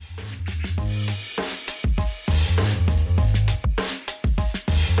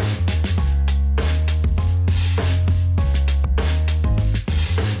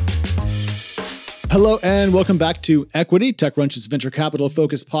Hello and welcome back to Equity, TechCrunch's venture capital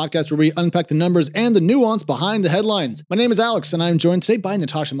focused podcast where we unpack the numbers and the nuance behind the headlines. My name is Alex and I'm joined today by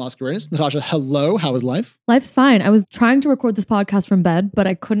Natasha Mascarenhas. Natasha, hello. How is life? Life's fine. I was trying to record this podcast from bed, but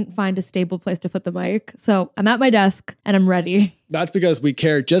I couldn't find a stable place to put the mic. So I'm at my desk and I'm ready. That's because we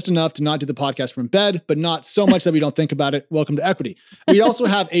care just enough to not do the podcast from bed, but not so much that we don't think about it. Welcome to Equity. We also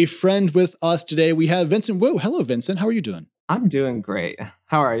have a friend with us today. We have Vincent Wu. Hello, Vincent. How are you doing? I'm doing great.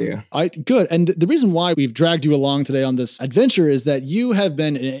 How are you? Good. And the reason why we've dragged you along today on this adventure is that you have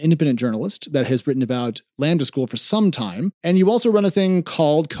been an independent journalist that has written about Lambda School for some time. And you also run a thing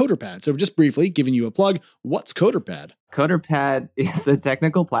called CoderPad. So just briefly, giving you a plug, what's CoderPad? CoderPad is a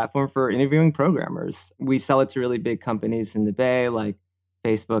technical platform for interviewing programmers. We sell it to really big companies in the Bay, like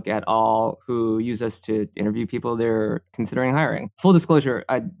Facebook et al., who use us to interview people they're considering hiring. Full disclosure,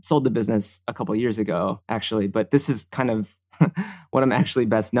 I sold the business a couple of years ago, actually, but this is kind of what I'm actually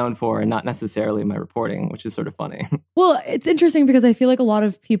best known for and not necessarily my reporting, which is sort of funny. Well, it's interesting because I feel like a lot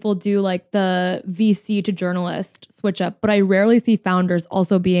of people do like the VC to journalist switch up, but I rarely see founders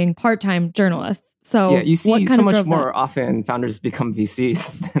also being part-time journalists. So yeah, you see so much more often founders become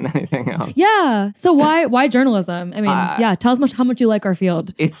VCs than anything else. Yeah. So why journalism? I mean, tell us how much you like our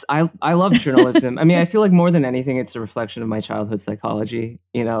field. I love journalism. I mean, I feel like more than anything, it's a reflection of my childhood psychology.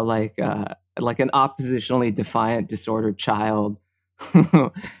 You know, like an oppositionally defiant, disordered child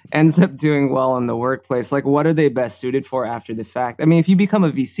who ends up doing well in the workplace. Like, what are they best suited for after the fact? I mean, if you become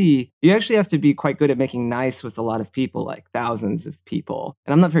a VC, you actually have to be quite good at making nice with a lot of people, like thousands of people.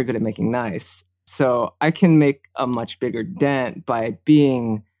 And I'm not very good at making nice. So I can make a much bigger dent by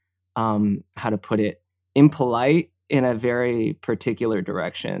being, how to put it, impolite in a very particular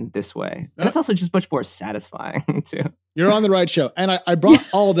direction this way. And it's also just much more satisfying too. You're on the right show. And I brought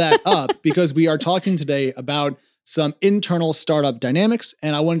all that up because we are talking today about some internal startup dynamics.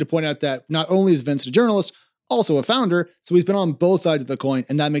 And I wanted to point out that not only is Vincent a journalist, also a founder. So he's been on both sides of the coin,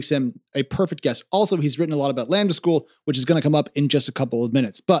 and that makes him a perfect guest. Also, he's written a lot about Lambda School, which is going to come up in just a couple of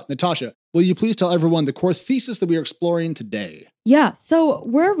minutes. But Natasha, will you please tell everyone the core thesis that we are exploring today? Yeah, so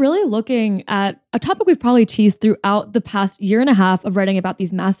we're really looking at a topic we've probably teased throughout the past year and a half of writing about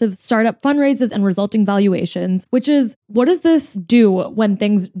these massive startup fundraisers and resulting valuations, which is, what does this do when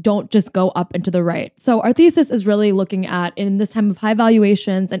things don't just go up and to the right? So our thesis is really looking at, in this time of high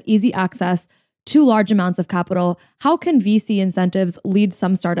valuations and easy access to large amounts of capital, how can VC incentives lead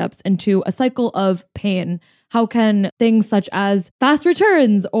some startups into a cycle of pain? How can things such as fast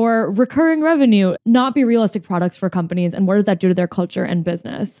returns or recurring revenue not be realistic products for companies? And what does that do to their culture and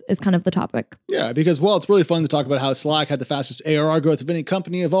business is kind of the topic. Yeah, because while it's really fun to talk about how Slack had the fastest ARR growth of any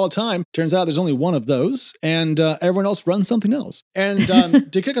company of all time, turns out there's only one of those and everyone else runs something else. And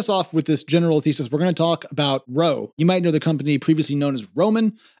to kick us off with this general thesis, we're going to talk about Ro. You might know the company previously known as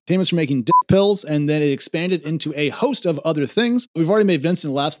Roman, famous for making dick pills, and then it expanded into a host of other things. We've already made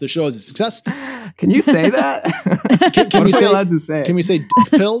Vincent laugh, so the show is a success. Can you say that? Can we say, allowed to say? Can we say dick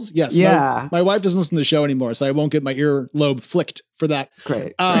pills? Yes. Yeah. My wife doesn't listen to the show anymore, so I won't get my earlobe flicked for that.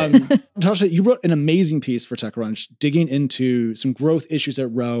 Great. Natasha, you wrote an amazing piece for TechCrunch digging into some growth issues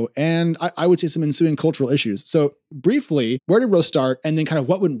at Ro, and I would say some ensuing cultural issues. So briefly, where did Ro start, and then kind of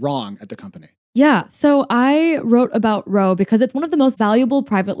what went wrong at the company? Yeah, so I wrote about Ro because it's one of the most valuable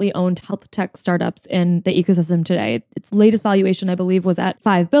privately owned health tech startups in the ecosystem today. Its latest valuation, I believe, was at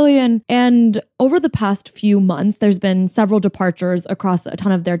 $5 billion. And over the past few months, there's been several departures across a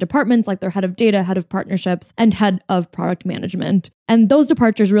ton of their departments, like their head of data, head of partnerships, and head of product management. And those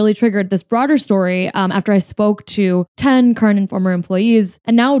departures really triggered this broader story after I spoke to 10 current and former employees,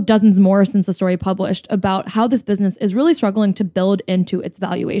 and now dozens more since the story published, about how this business is really struggling to build into its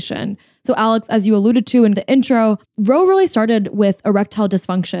valuation. So Alex, as you alluded to in the intro, Ro really started with erectile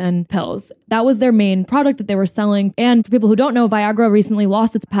dysfunction pills. That was their main product that they were selling. And for people who don't know, Viagra recently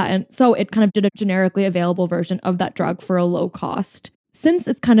lost its patent, so it kind of did a generically available version of that drug for a low cost. Since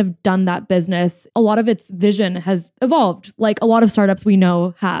it's kind of done that business, a lot of its vision has evolved, like a lot of startups we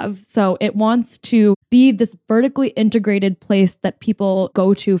know have. So it wants to be this vertically integrated place that people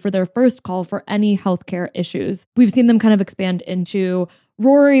go to for their first call for any healthcare issues. We've seen them kind of expand into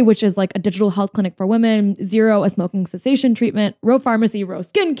Rory, which is like a digital health clinic for women, Zero, a smoking cessation treatment, Ro Pharmacy, Ro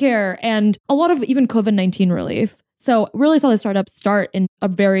Skincare, and a lot of even COVID-19 relief. So really saw the startup start in a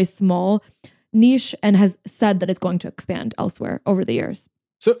very small niche and has said that it's going to expand elsewhere over the years.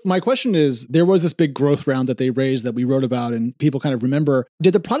 So my question is, there was this big growth round that they raised that we wrote about and people kind of remember.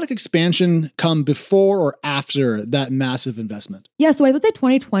 Did the product expansion come before or after that massive investment? Yeah, so I would say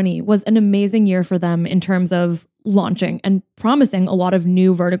 2020 was an amazing year for them in terms of launching and promising a lot of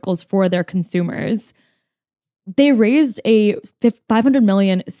new verticals for their consumers. They raised a $500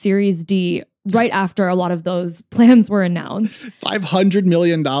 million Series D right after a lot of those plans were announced. $500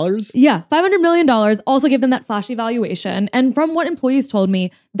 million? Yeah, $500 million also gave them that flashy valuation. And from what employees told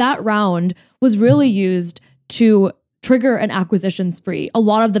me, that round was really used to trigger an acquisition spree. A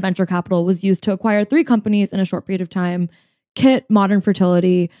lot of the venture capital was used to acquire 3 companies in a short period of time: Kit, Modern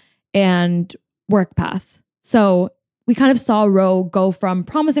Fertility, and WorkPath. So we kind of saw Ro go from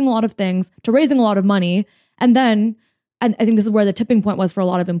promising a lot of things to raising a lot of money. And then, and I think this is where the tipping point was for a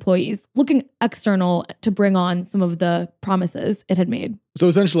lot of employees, looking external to bring on some of the promises it had made. So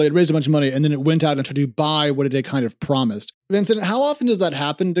essentially, it raised a bunch of money and then it went out and tried to buy what it had kind of promised. Vincent, how often does that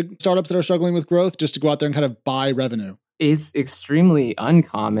happen to startups that are struggling with growth, just to go out there and kind of buy revenue? It's extremely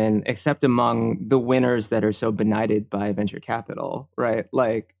uncommon, except among the winners that are so benighted by venture capital, right?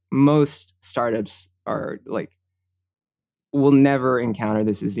 Like most startups are like, will never encounter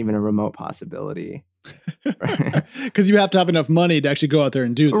this as even a remote possibility. Because you have to have enough money to actually go out there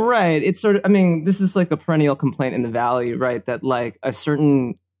and do this. Right. It's sort of, I mean, this is like a perennial complaint in the Valley, right? That like a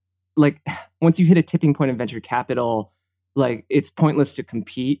certain, like once you hit a tipping point in venture capital, like it's pointless to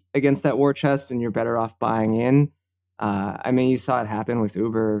compete against that war chest and you're better off buying in. I mean, you saw it happen with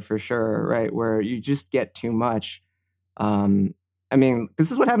Uber for sure, right? Where you just get too much. I mean,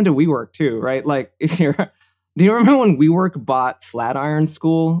 this is what happened to WeWork too, right? Like if you're, do you remember when WeWork bought Flatiron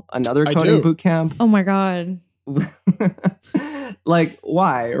School, another coding boot camp? Oh my God. Like,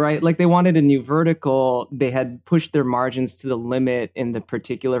 why, right? Like they wanted a new vertical. They had pushed their margins to the limit in the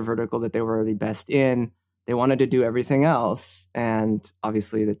particular vertical that they were already best in. They wanted to do everything else. And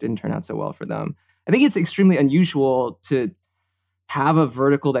obviously that didn't turn out so well for them. I think it's extremely unusual to have a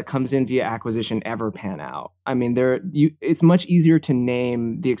vertical that comes in via acquisition ever pan out. I mean, it's much easier to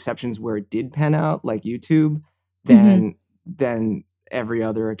name the exceptions where it did pan out, like YouTube, than every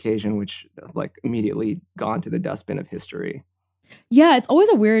other occasion, which like immediately gone to the dustbin of history. Yeah, it's always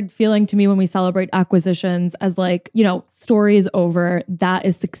a weird feeling to me when we celebrate acquisitions as like, you know, story is over. That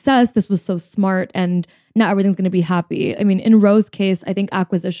is success. This was so smart and now everything's going to be happy. I mean, in Ro's case, I think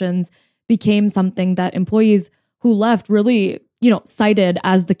acquisitions became something that employees who left really, you know, cited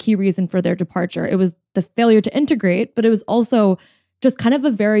as the key reason for their departure. It was the failure to integrate, but it was also just kind of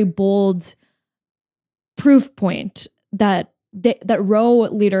a very bold proof point that that Ro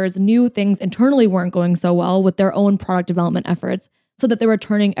leaders knew things internally weren't going so well with their own product development efforts, so that they were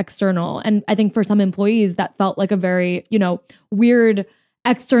turning external. And I think for some employees that felt like a very, you know, weird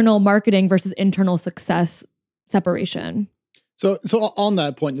external marketing versus internal success separation. So on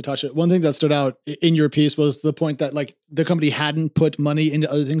that point, Natasha, one thing that stood out in your piece was the point that like the company hadn't put money into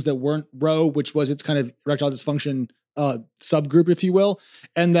other things that weren't Ro, which was its kind of erectile dysfunction subgroup, if you will.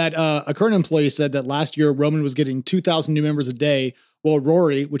 And that a current employee said that last year Roman was getting 2,000 new members a day, while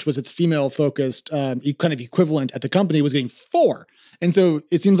Rory, which was its female-focused kind of equivalent at the company, was getting 4. And so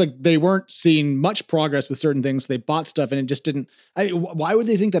it seems like they weren't seeing much progress with certain things. They bought stuff and it just didn't. Why would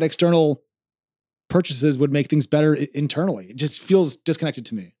they think that external purchases would make things better internally? It just feels disconnected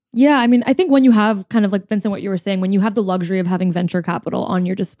to me. Yeah, I mean, I think when you have kind of like Vincent, what you were saying, when you have the luxury of having venture capital on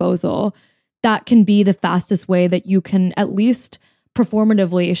your disposal, that can be the fastest way that you can at least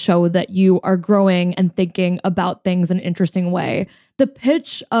performatively show that you are growing and thinking about things in an interesting way. The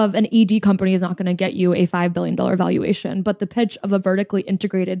pitch of an ED company is not going to get you a $5 billion valuation, but the pitch of a vertically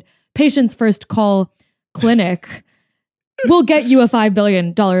integrated patients first call clinic will get you a $5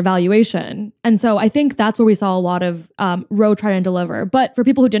 billion valuation. And so I think that's where we saw a lot of Ro try and deliver. But for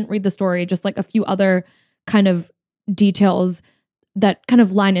people who didn't read the story, just like a few other kind of details that kind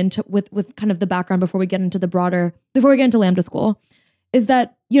of line into with kind of the background before we get into Lambda School, is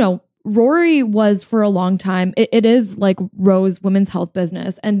that, you know, Rory was for a long time, it is like Ro's women's health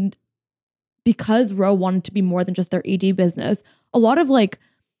business. And because Ro wanted to be more than just their ED business, a lot of like,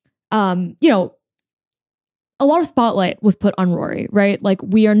 you know, a lot of spotlight was put on Rory, right? Like,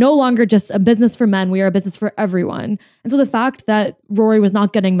 we are no longer just a business for men, we are a business for everyone. And so the fact that Rory was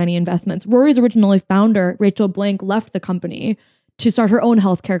not getting many investments, Rory's originally founder, Rachel Blank, left the company to start her own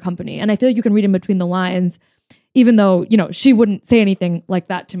healthcare company. And I feel like you can read in between the lines, even though, you know, she wouldn't say anything like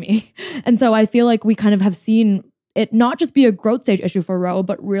that to me. And so I feel like we kind of have seen it not just be a growth stage issue for Ro,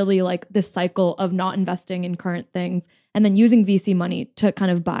 but really like this cycle of not investing in current things and then using VC money to kind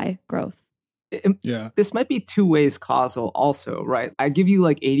of buy growth. Yeah. This might be 2 ways causal also, right? I give you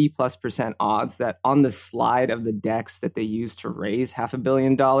like 80+% odds that on the slide of the decks that they used to raise $500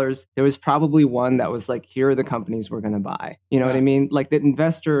 million, there was probably one that was like, here are the companies we're going to buy. You know what I mean? Like that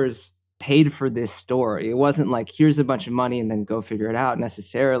investors paid for this story. It wasn't like, here's a bunch of money and then go figure it out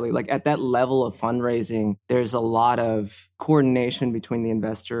necessarily. Like at that level of fundraising, there's a lot of coordination between the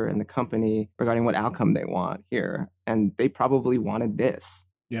investor and the company regarding what outcome they want here. And they probably wanted this.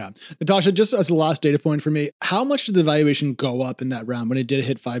 Yeah. Natasha, just as a last data point for me, how much did the valuation go up in that round when it did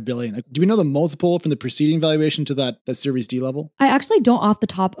hit 5 billion? Like, do we know the multiple from the preceding valuation to that Series D level? I actually don't off the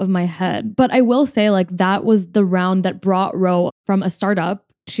top of my head, but I will say like that was the round that brought Ro from a startup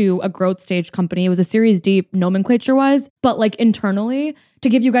to a growth stage company. It was a Series D nomenclature wise, but like internally, to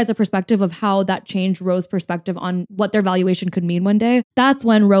give you guys a perspective of how that changed Ro's perspective on what their valuation could mean one day, that's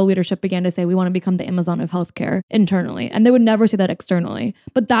when Ro leadership began to say, we want to become the Amazon of healthcare internally. And they would never say that externally.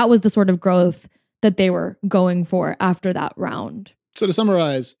 But that was the sort of growth that they were going for after that round. So to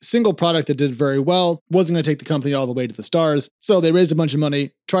summarize, single product that did very well, wasn't going to take the company all the way to the stars. So they raised a bunch of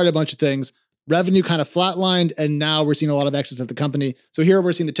money, tried a bunch of things. Revenue kind of flatlined, and now we're seeing a lot of exits at the company. So here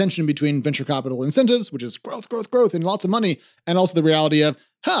we're seeing the tension between venture capital incentives, which is growth, and lots of money, and also the reality of,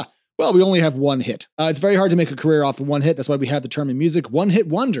 well, we only have one hit. It's very hard to make a career off of one hit. That's why we have the term in music, one-hit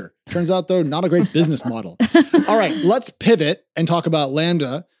wonder. Turns out, though, not a great business model. All right, let's pivot and talk about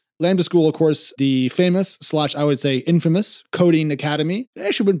Lambda. Lambda School, of course, the famous / I would say infamous coding academy. They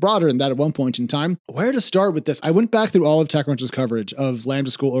actually went broader than that at one point in time. Where to start with this? I went back through all of TechCrunch's coverage of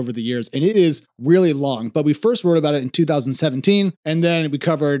Lambda School over the years, and it is really long. But we first wrote about it in 2017, and then we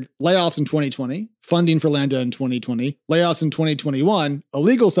covered layoffs in 2020, funding for Lambda in 2020, layoffs in 2021, a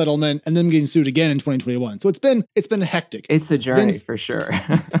legal settlement, and then getting sued again in 2021. So it's been hectic. It's a journey for sure.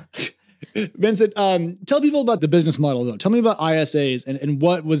 Vincent, tell people about the business model, though. Tell me about ISAs and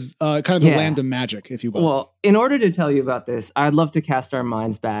what was kind of the Lambda magic, if you will. Well, in order to tell you about this, I'd love to cast our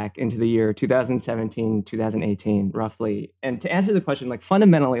minds back into the year 2017, 2018, roughly. And to answer the question, like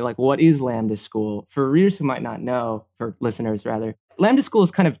fundamentally, like what is Lambda School? For readers who might not know, for listeners rather, Lambda School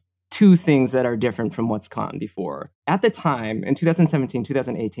is kind of two things that are different from what's gone before. At the time, in 2017,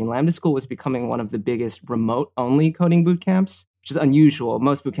 2018, Lambda School was becoming one of the biggest remote-only coding boot camps, which is unusual.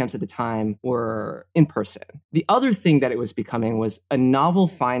 Most boot camps at the time were in person. The other thing that it was becoming was a novel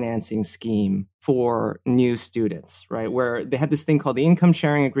financing scheme for new students, right? Where they had this thing called the income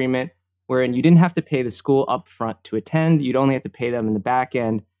sharing agreement, wherein you didn't have to pay the school up front to attend. You'd only have to pay them in the back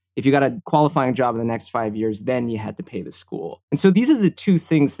end. If you got a qualifying job in the next 5 years, then you had to pay the school. And so these are the two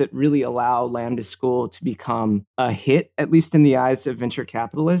things that really allow Lambda School to become a hit, at least in the eyes of venture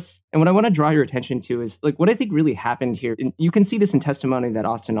capitalists. And what I want to draw your attention to is like what I think really happened here. And you can see this in testimony that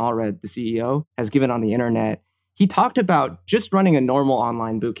Austin Allred, the CEO, has given on the internet. He talked about just running a normal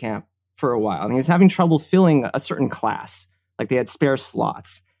online boot camp for a while. And he was having trouble filling a certain class. Like they had spare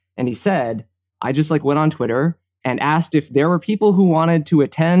slots. And he said, I just like went on Twitter and asked if there were people who wanted to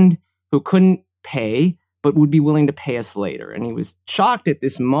attend who couldn't pay, but would be willing to pay us later. And he was shocked at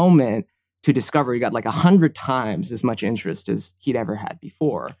this moment to discover he got like 100 times as much interest as he'd ever had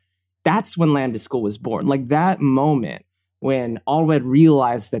before. That's when Lambda School was born. Like that moment when Allred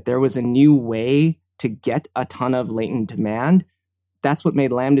realized that there was a new way to get a ton of latent demand, that's what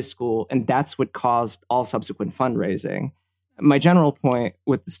made Lambda School, and that's what caused all subsequent fundraising. My general point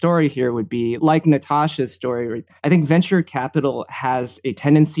with the story here would be, like Natasha's story, I think venture capital has a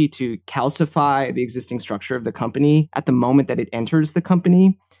tendency to calcify the existing structure of the company at the moment that it enters the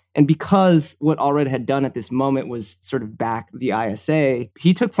company. And because what Allred had done at this moment was sort of back the ISA,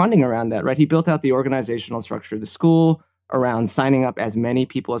 he took funding around that, right? He built out the organizational structure of the school around signing up as many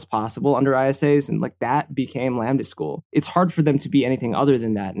people as possible under ISAs. And like that became Lambda School. It's hard for them to be anything other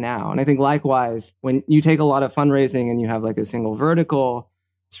than that now. And I think likewise, when you take a lot of fundraising and you have like a single vertical,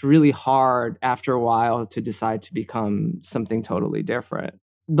 it's really hard after a while to decide to become something totally different.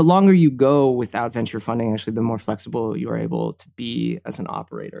 The longer you go without venture funding, actually, the more flexible you are able to be as an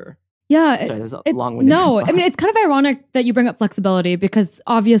operator. Yeah. Sorry, there's a long-winded No, response. I mean, it's kind of ironic that you bring up flexibility because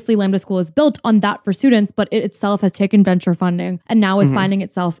obviously Lambda School is built on that for students, but it itself has taken venture funding and now is finding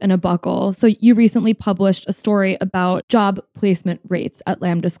itself in a buckle. So you recently published a story about job placement rates at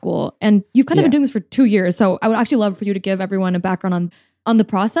Lambda School, and you've kind of been doing this for 2 years. So I would actually love for you to give everyone a background on the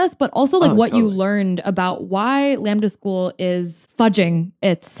process, but also like what you learned about why Lambda School is fudging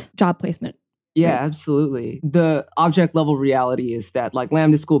its job placement. Yeah, absolutely. The object level reality is that like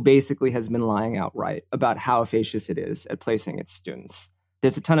Lambda School basically has been lying outright about how efficacious it is at placing its students.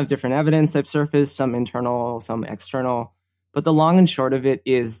 There's a ton of different evidence that's surfaced, some internal, some external. But the long and short of it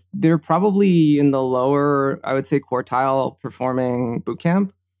is they're probably in the lower, I would say, quartile performing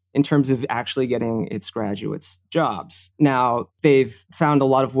bootcamp in terms of actually getting its graduates jobs. Now, they've found a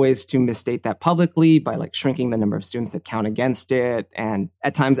lot of ways to misstate that publicly by like shrinking the number of students that count against it and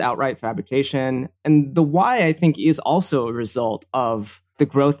at times outright fabrication. And the why, I think, is also a result of the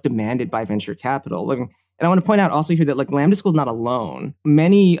growth demanded by venture capital. And I want to point out also here that like Lambda School is not alone.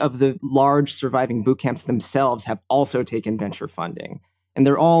 Many of the large surviving boot camps themselves have also taken venture funding. And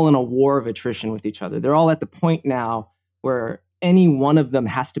they're all in a war of attrition with each other. They're all at the point now where any one of them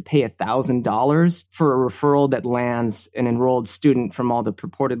has to pay $1,000 for a referral that lands an enrolled student from all the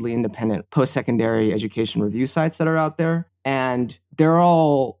purportedly independent post-secondary education review sites that are out there. And they're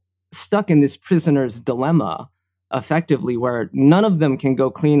all stuck in this prisoner's dilemma, effectively, where none of them can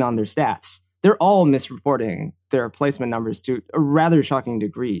go clean on their stats. They're all misreporting their placement numbers to a rather shocking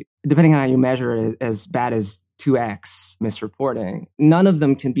degree. Depending on how you measure it, as bad as 2x misreporting. None of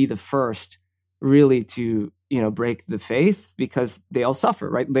them can be the first really to, break the faith, because they'll suffer,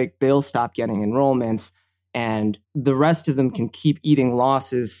 right? They'll stop getting enrollments, and the rest of them can keep eating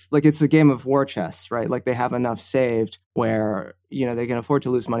losses. Like, it's a game of war chess, right? Like, they have enough saved where, they can afford to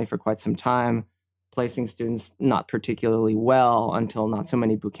lose money for quite some time, placing students not particularly well until not so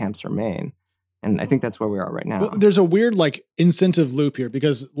many boot camps remain. And I think that's where we are right now. Well, there's a weird incentive loop here,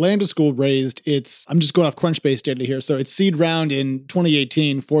 because Lambda School raised its, I'm just going off Crunchbase data here. So its seed round in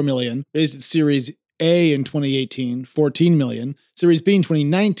 2018, $4 million, raised its Series A in 2018, $14 million, Series B in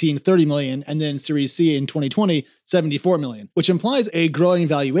 2019, $30 million, and then Series C in 2020, $74 million, which implies a growing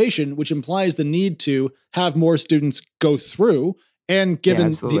valuation, which implies the need to have more students go through. And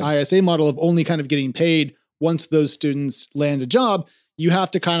given the ISA model of only kind of getting paid once those students land a job, you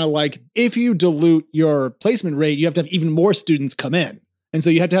have to kind of if you dilute your placement rate, you have to have even more students come in. And so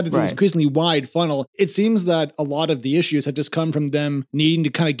you have to have this increasingly wide funnel. It seems that a lot of the issues have just come from them needing to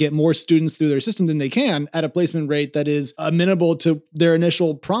kind of get more students through their system than they can at a placement rate that is amenable to their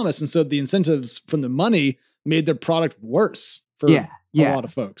initial promise. And so the incentives from the money made their product worse for a lot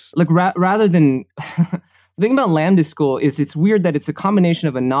of folks. Rather than... The thing about Lambda School is it's weird that it's a combination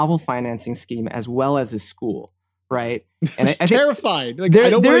of a novel financing scheme as well as a school. Right. And I terrified. I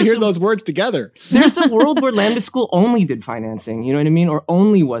don't want to hear those words together. There's a world where Lambda School only did financing, you know what I mean? Or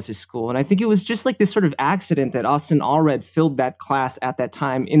only was a school. And I think it was just this sort of accident that Austin Allred filled that class at that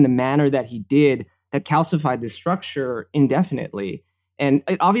time in the manner that he did that calcified the structure indefinitely. And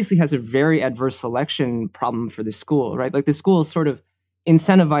it obviously has a very adverse selection problem for the school, right? The school is sort of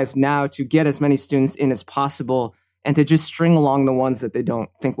incentivized now to get as many students in as possible and to just string along the ones that they don't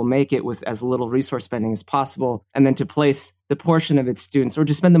think will make it with as little resource spending as possible, and then to place the portion of its students, or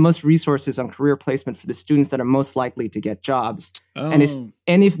to spend the most resources on career placement for the students that are most likely to get jobs. Oh.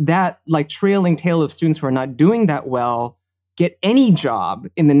 And if that trailing tail of students who are not doing that well get any job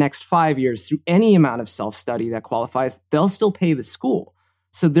in the next 5 years through any amount of self-study that qualifies, they'll still pay the school.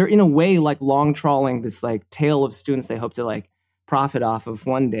 So they're in a way long trawling this tail of students they hope to profit off of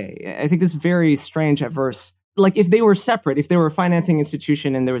one day. I think this very strange, adverse. If they were separate, if they were a financing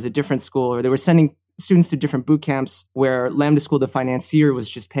institution and there was a different school, or they were sending students to different boot camps where Lambda School, the financier, was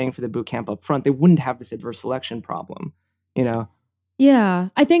just paying for the boot camp up front, they wouldn't have this adverse selection problem, Yeah,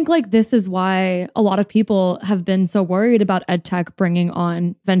 I think this is why a lot of people have been so worried about EdTech bringing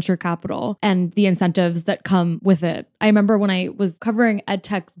on venture capital and the incentives that come with it. I remember when I was covering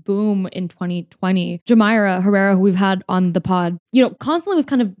EdTech's boom in 2020, Jamira Herrera, who we've had on the pod, constantly was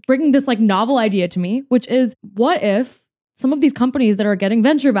kind of bringing this novel idea to me, which is, what if some of these companies that are getting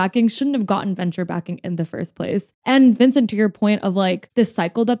venture backing shouldn't have gotten venture backing in the first place? And Vincent, to your point of this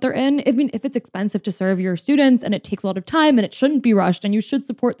cycle that they're in, if it's expensive to serve your students and it takes a lot of time and it shouldn't be rushed, and you should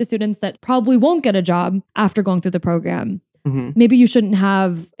support the students that probably won't get a job after going through the program, maybe you shouldn't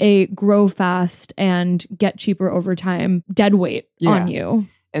have a grow fast and get cheaper over time dead weight on you.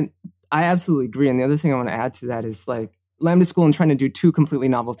 And I absolutely agree. And the other thing I want to add to that is Lambda School, and trying to do two completely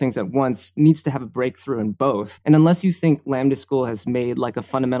novel things at once, needs to have a breakthrough in both. And unless you think Lambda School has made a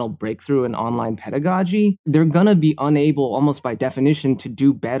fundamental breakthrough in online pedagogy, they're going to be unable, almost by definition, to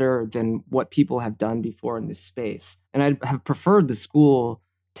do better than what people have done before in this space. And I'd have preferred the school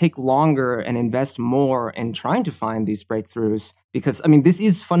take longer and invest more in trying to find these breakthroughs, because this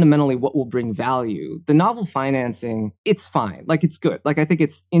is fundamentally what will bring value. The novel financing, it's fine. It's good. I think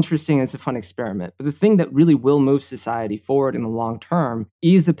it's interesting. It's a fun experiment. But the thing that really will move society forward in the long term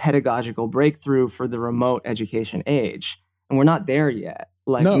is a pedagogical breakthrough for the remote education age. And we're not there yet.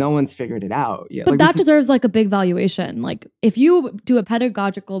 No one's figured it out yet. But that deserves a big valuation. If you do a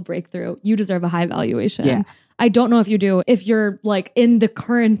pedagogical breakthrough, you deserve a high valuation. Yeah. I don't know if you do, if you're in the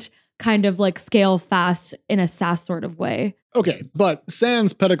current kind of scale fast in a SaaS sort of way. Okay, but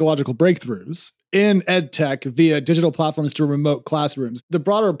sans pedagogical breakthroughs in EdTech via digital platforms to remote classrooms, the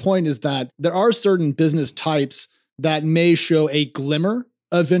broader point is that there are certain business types that may show a glimmer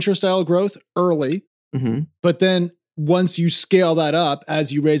of venture style growth early, but then once you scale that up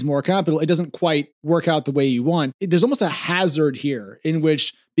as you raise more capital, it doesn't quite work out the way you want. There's almost a hazard here in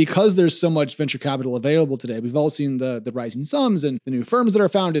which because there's so much venture capital available today, we've all seen the rising sums and the new firms that are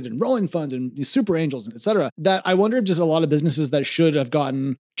founded and rolling funds and super angels, et cetera, that I wonder if just a lot of businesses that should have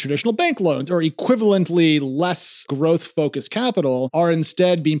gotten traditional bank loans or equivalently less growth-focused capital are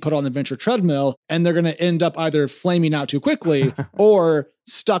instead being put on the venture treadmill, and they're going to end up either flaming out too quickly or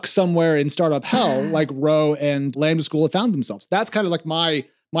stuck somewhere in startup hell like Roe and Lambda School have found themselves. That's kind of like my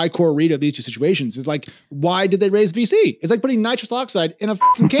core read of these two situations is like, why did they raise VC? It's like putting nitrous oxide in a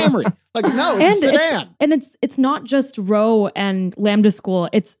fucking Camry. Like, no, it's a sedan. It's not just Roe and Lambda School.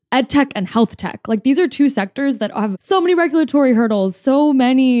 It's EdTech and health tech. Like, these are two sectors that have so many regulatory hurdles, so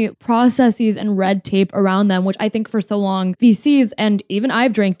many processes and red tape around them, which I think for so long VCs, and even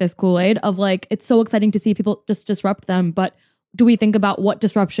I've drank this Kool-Aid of like, it's so exciting to see people just disrupt them. But do we think about what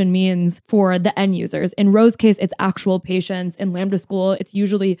disruption means for the end users? In Roe's case, it's actual patients. In Lambda School, it's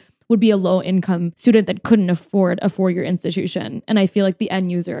usually would be a low-income student that couldn't afford a 4-year institution. And I feel like the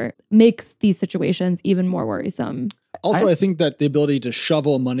end user makes these situations even more worrisome. Also, I think that the ability to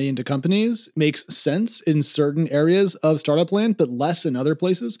shovel money into companies makes sense in certain areas of startup land, but less in other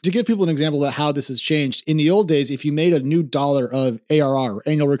places. To give people an example of how this has changed, in the old days, if you made a new dollar of ARR, or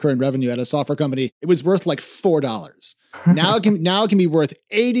annual recurring revenue, at a software company, it was worth like $4. Now it can be worth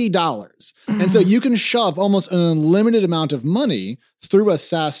 $80. And so you can shove almost an unlimited amount of money through a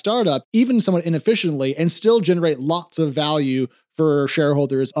SaaS startup, even somewhat inefficiently, and still generate lots of value for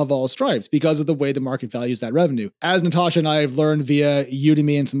shareholders of all stripes because of the way the market values that revenue. As Natasha and I have learned via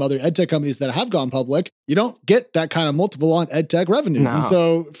Udemy and some other edtech companies that have gone public, you don't get that kind of multiple on edtech revenues. No. And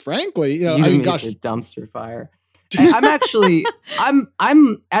so frankly, Udemy is a dumpster fire.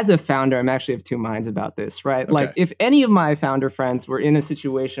 I'm as a founder, I'm actually of two minds about this, right? Okay. Like, if any of my founder friends were in a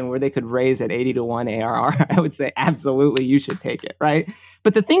situation where they could raise at 80-1 ARR, I would say, absolutely, you should take it, right?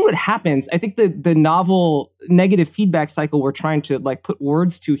 But the thing that happens, I think the novel negative feedback cycle we're trying to like put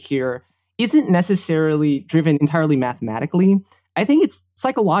words to here isn't necessarily driven entirely mathematically. I think it's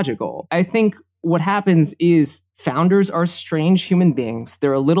psychological. I think what happens is founders are strange human beings.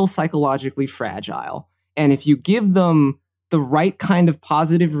 They're a little psychologically fragile. And if you give them the right kind of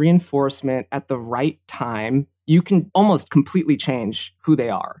positive reinforcement at the right time, you can almost completely change who they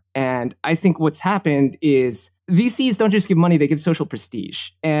are. And I think what's happened is VCs don't just give money, they give social prestige.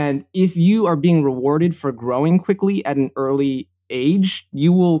 And if you are being rewarded for growing quickly at an early age,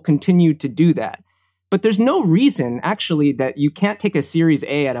 you will continue to do that. But there's no reason, actually, that you can't take a Series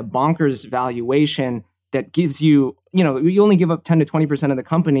A at a bonkers valuation that gives you, you only give up 10 to 20% of the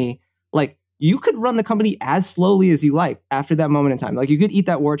company. Like, you could run the company as slowly as you like after that moment in time. Like, you could eat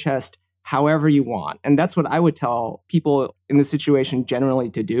that war chest however you want. And that's what I would tell people in this situation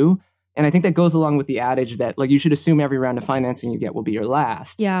generally to do. And I think that goes along with the adage that, like, you should assume every round of financing you get will be your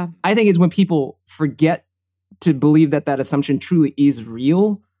last. Yeah. I think it's when people forget to believe that assumption truly is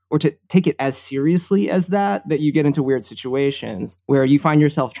real, or to take it as seriously as that you get into weird situations where you find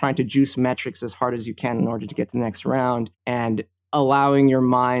yourself trying to juice metrics as hard as you can in order to get to the next round, and allowing your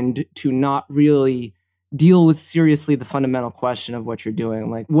mind to not really deal with seriously the fundamental question of what you're doing.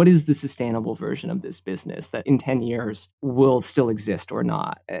 Like, what is the sustainable version of this business that in 10 years will still exist or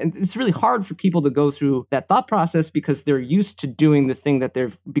not? And it's really hard for people to go through that thought process because they're used to doing the thing that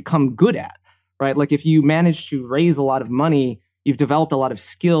they've become good at, right? Like, if you manage to raise a lot of money, you've developed a lot of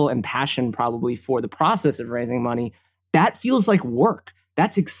skill and passion probably for the process of raising money. That feels like work.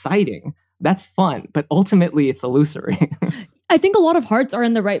 That's exciting. That's fun. But ultimately, it's illusory. I think a lot of hearts are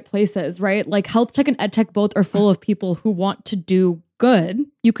in the right places, right? Like, health tech and ed tech both are full of people who want to do good.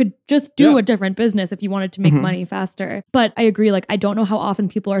 You could just do a different business if you wanted to make money faster. But I agree, like, I don't know how often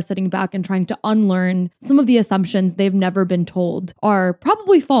people are sitting back and trying to unlearn some of the assumptions they've never been told are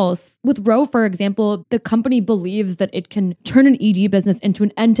probably false. With Roe, for example, the company believes that it can turn an ED business into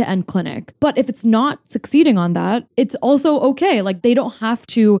an end-to-end clinic. But if it's not succeeding on that, it's also okay. Like, they don't have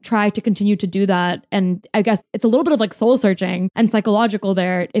to try to continue to do that. And I guess it's a little bit of like soul searching and psychological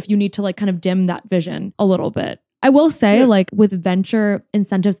there if you need to like kind of dim that vision a little bit. I will say, like, with venture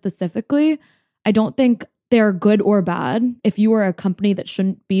incentives specifically, I don't think they're good or bad. If you are a company that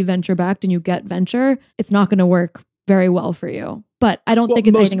shouldn't be venture backed and you get venture, it's not going to work very well for you. But I don't think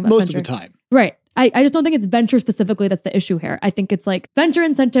it's anything about most venture. Of the time. Right. I just don't think it's venture specifically that's the issue here. I think it's like venture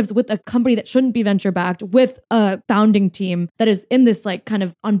incentives with a company that shouldn't be venture backed with a founding team that is in this like kind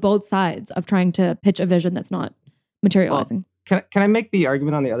of on both sides of trying to pitch a vision that's not materializing. Can I make the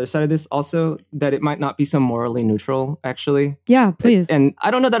argument on the other side of this also that it might not be so morally neutral, actually? Yeah, please. And I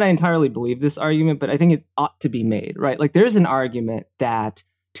don't know that I entirely believe this argument, but I think it ought to be made, right? Like, there's an argument that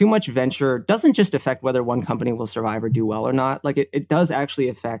too much venture doesn't just affect whether one company will survive or do well or not. Like, it does actually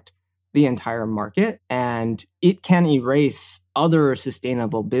affect the entire market, and it can erase other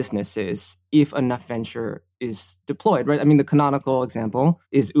sustainable businesses if enough venture is deployed, right? I mean, the canonical example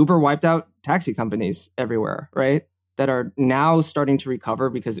is Uber wiped out taxi companies everywhere, right? That are now starting to recover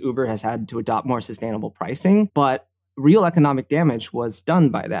because Uber has had to adopt more sustainable pricing. But real economic damage was done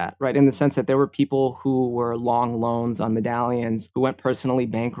by that, right? In the sense that there were people who were long loans on medallions who went personally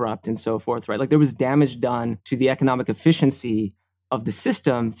bankrupt and so forth, right? Like there was damage done to the economic efficiency of the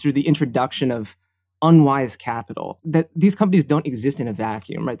system through the introduction of unwise capital. That these companies don't exist in a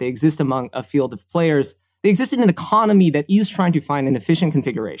vacuum, right? They exist among a field of players. They exist in an economy that is trying to find an efficient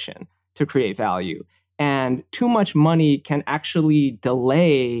configuration to create value. And too much money can actually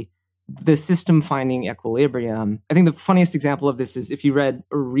delay the system finding equilibrium. I think the funniest example of this is if you read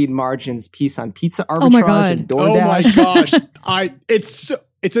Reed Margin's piece on pizza arbitrage and DoorDash. Oh my gosh.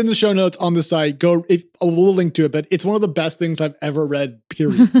 It's in the show notes on the site. We'll link to it, but it's one of the best things I've ever read,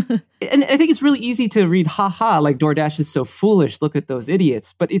 period. And I think it's really easy to read, haha, like DoorDash is so foolish. Look at those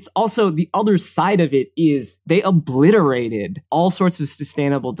idiots. But it's also the other side of it is they obliterated all sorts of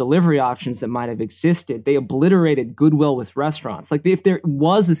sustainable delivery options that might have existed. They obliterated goodwill with restaurants. Like if there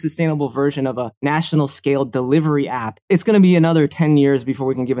was a sustainable version of a national scale delivery app, it's going to be another 10 years before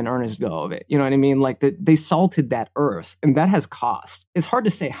we can give an earnest go of it. You know what I mean? Like they salted that earth, and that has cost. It's hard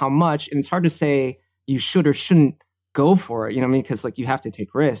to say how much, and it's hard to say you should or shouldn't go for it, you know what I mean? Because like you have to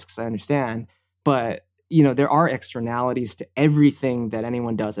take risks, I understand. But, you know, there are externalities to everything that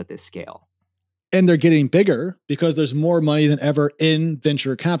anyone does at this scale. And they're getting bigger because there's more money than ever in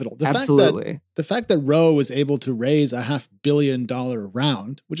venture capital. Absolutely. The fact that Roe was able to raise a $500 million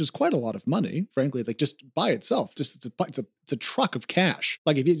round, which is quite a lot of money, frankly, like just by itself, just it's a truck of cash.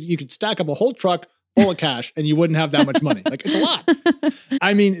 Like if you could stack up a whole truck full of cash and you wouldn't have that much money. Like it's a lot.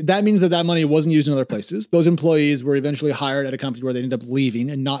 I mean, that means that money wasn't used in other places. Those employees were eventually hired at a company where they ended up leaving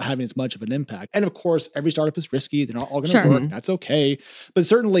and not having as much of an impact. And of course, every startup is risky. They're not all going to work. That's okay. But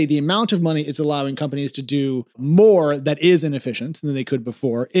certainly the amount of money is allowing companies to do more that is inefficient than they could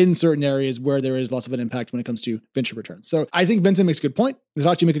before in certain areas where there is less of an impact when it comes to venture returns. So I think Vincent makes a good point.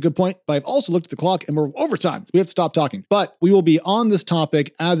 Hitachi make a good point, but I've also looked at the clock and we're over time. So we have to stop talking. But we will be on this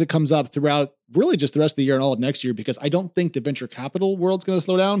topic as it comes up throughout really just the rest of the year and all of next year, because I don't think the venture capital world's going to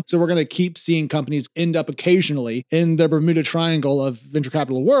slow down. So we're going to keep seeing companies end up occasionally in the Bermuda Triangle of venture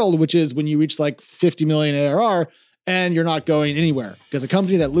capital world, which is when you reach like 50 million ARR and you're not going anywhere, because a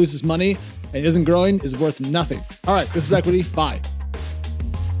company that loses money and isn't growing is worth nothing. All right, this is Equity. Bye.